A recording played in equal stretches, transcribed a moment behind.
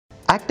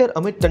Actor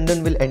Amit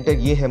Tandon will enter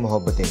Ye Hai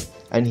Mohabbatein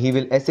and he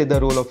will essay the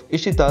role of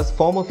Ishita's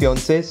former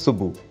fiancée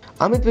Subbu.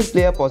 Amit will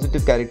play a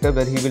positive character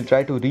where he will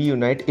try to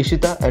reunite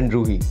Ishita and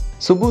Ruhi.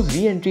 Subbu's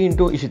re-entry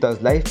into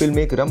Ishita's life will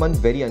make Raman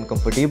very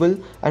uncomfortable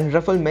and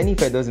ruffle many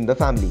feathers in the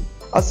family.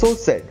 A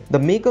source said, the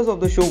makers of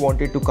the show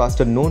wanted to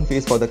cast a known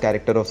face for the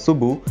character of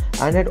Subbu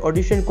and had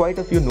auditioned quite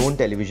a few known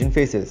television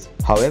faces.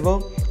 However,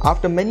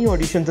 after many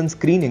auditions and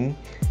screening,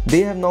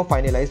 they have now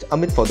finalized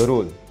Amit for the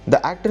role.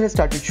 The actor has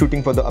started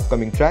shooting for the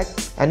upcoming track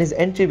and his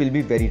entry will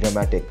be very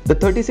dramatic. The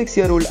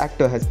 36-year-old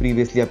actor has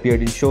previously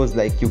appeared in shows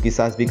like Kyunki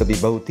Saas Bhi Kabhi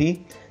Bahu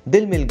Thi,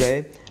 Dil Mil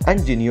Gaye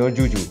and Ginny Aur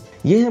Juju.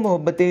 Ye Hai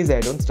Mohabbatein is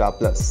aired on Star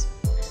Plus.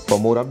 For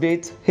more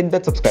updates, hit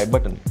that subscribe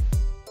button.